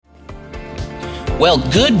Well,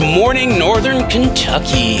 good morning, Northern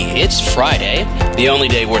Kentucky. It's Friday, the only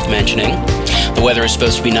day worth mentioning. The weather is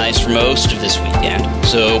supposed to be nice for most of this weekend,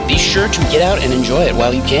 so be sure to get out and enjoy it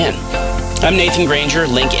while you can. I'm Nathan Granger,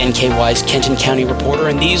 Link NKY's Kenton County reporter,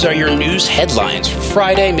 and these are your news headlines for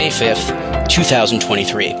Friday, May 5th,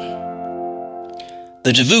 2023.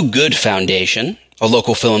 The Devu Good Foundation, a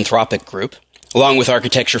local philanthropic group, along with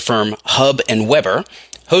architecture firm Hub and Weber,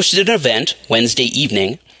 hosted an event Wednesday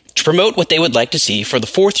evening to promote what they would like to see for the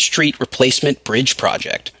 4th Street Replacement Bridge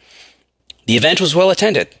project. The event was well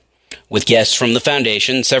attended, with guests from the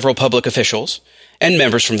foundation, several public officials, and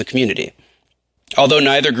members from the community. Although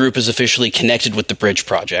neither group is officially connected with the bridge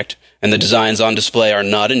project, and the designs on display are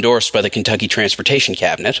not endorsed by the Kentucky Transportation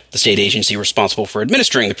Cabinet, the state agency responsible for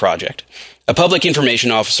administering the project, a public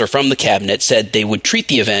information officer from the cabinet said they would treat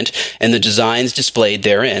the event and the designs displayed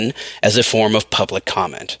therein as a form of public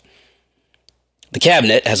comment. The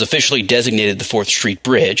cabinet has officially designated the 4th Street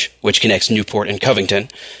Bridge, which connects Newport and Covington,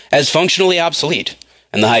 as functionally obsolete,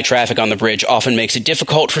 and the high traffic on the bridge often makes it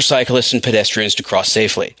difficult for cyclists and pedestrians to cross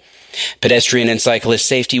safely. Pedestrian and cyclist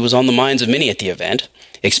safety was on the minds of many at the event.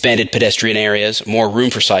 Expanded pedestrian areas, more room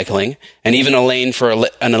for cycling, and even a lane for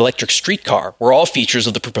an electric streetcar were all features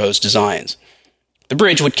of the proposed designs. The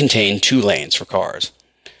bridge would contain 2 lanes for cars.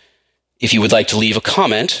 If you would like to leave a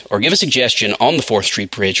comment or give a suggestion on the 4th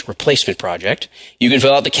Street Bridge replacement project, you can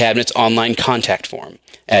fill out the Cabinet's online contact form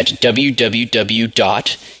at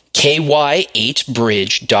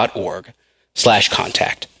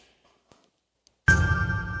www.ky8bridge.org/contact.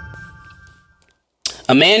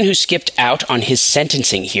 A man who skipped out on his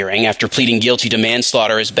sentencing hearing after pleading guilty to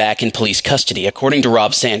manslaughter is back in police custody, according to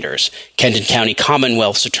Rob Sanders, Kenton County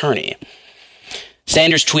Commonwealth's attorney.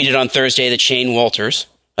 Sanders tweeted on Thursday that Shane Walters,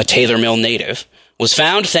 a Taylor Mill native, was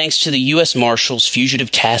found thanks to the U.S. Marshals Fugitive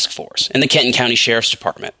Task Force and the Kenton County Sheriff's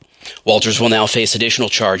Department. Walters will now face additional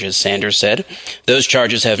charges, Sanders said. Those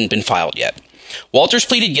charges haven't been filed yet. Walters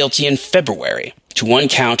pleaded guilty in February to 1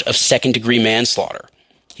 count of second-degree manslaughter.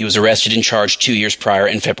 He was arrested and charged 2 years prior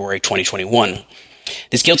in February 2021.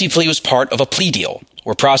 This guilty plea was part of a plea deal,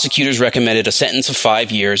 where prosecutors recommended a sentence of 5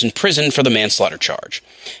 years in prison for the manslaughter charge.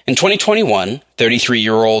 In 2021,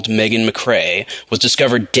 33-year-old Megan McCrae was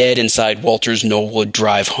discovered dead inside Walters' Knollwood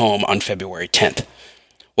Drive home on February 10th.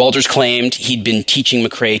 Walters claimed he'd been teaching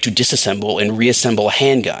McCrae to disassemble and reassemble a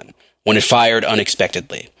handgun when it fired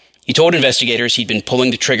unexpectedly. He told investigators he'd been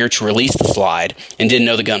pulling the trigger to release the slide and didn't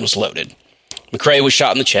know the gun was loaded. McCrae was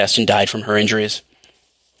shot in the chest and died from her injuries.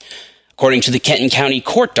 According to the Kenton County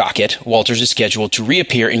court docket, Walters is scheduled to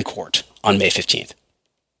reappear in court on May 15th.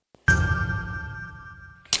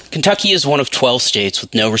 Kentucky is one of 12 states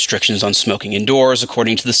with no restrictions on smoking indoors,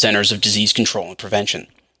 according to the Centers of Disease Control and Prevention.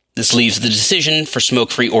 This leaves the decision for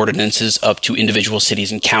smoke-free ordinances up to individual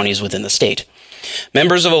cities and counties within the state.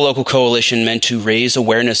 Members of a local coalition meant to raise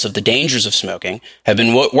awareness of the dangers of smoking have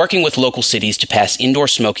been working with local cities to pass indoor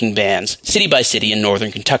smoking bans city by city in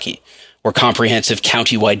northern Kentucky, where comprehensive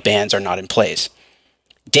county-wide bans are not in place.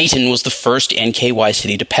 Dayton was the first NKY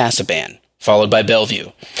city to pass a ban, followed by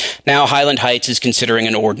Bellevue. Now Highland Heights is considering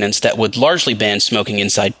an ordinance that would largely ban smoking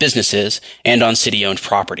inside businesses and on city-owned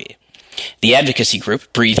property. The advocacy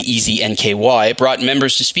group, Breathe Easy NKY, brought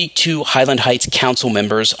members to speak to Highland Heights council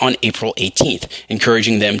members on April 18th,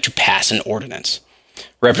 encouraging them to pass an ordinance.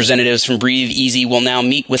 Representatives from Breathe Easy will now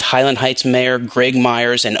meet with Highland Heights Mayor Greg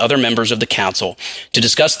Myers and other members of the council to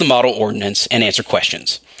discuss the model ordinance and answer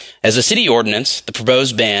questions. As a city ordinance, the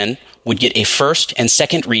proposed ban would get a first and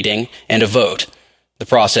second reading and a vote. The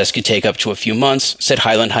process could take up to a few months, said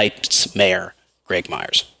Highland Heights Mayor Greg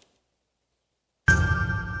Myers.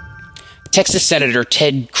 Texas Senator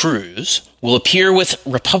Ted Cruz will appear with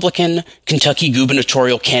Republican Kentucky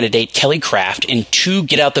gubernatorial candidate Kelly Craft in 2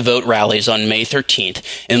 get-out-the-vote rallies on May 13th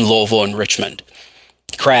in Louisville and Richmond.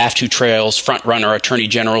 Craft, who trails frontrunner Attorney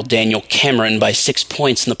General Daniel Cameron by 6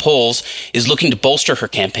 points in the polls, is looking to bolster her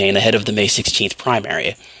campaign ahead of the May 16th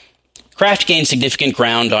primary. Craft gained significant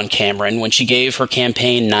ground on Cameron when she gave her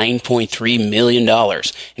campaign $9.3 million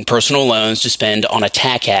in personal loans to spend on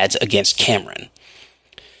attack ads against Cameron.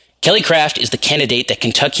 Kelly Craft is the candidate that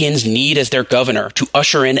Kentuckians need as their governor to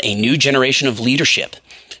usher in a new generation of leadership,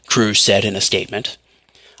 Cruz said in a statement.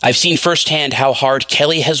 I've seen firsthand how hard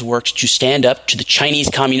Kelly has worked to stand up to the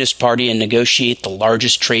Chinese Communist Party and negotiate the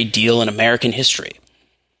largest trade deal in American history.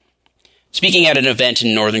 Speaking at an event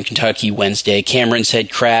in northern Kentucky Wednesday, Cameron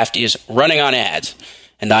said Craft is running on ads,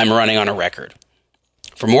 and I'm running on a record.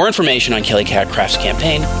 For more information on Kelly Craft's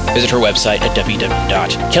campaign, visit her website at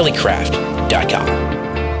www.kellycraft.com.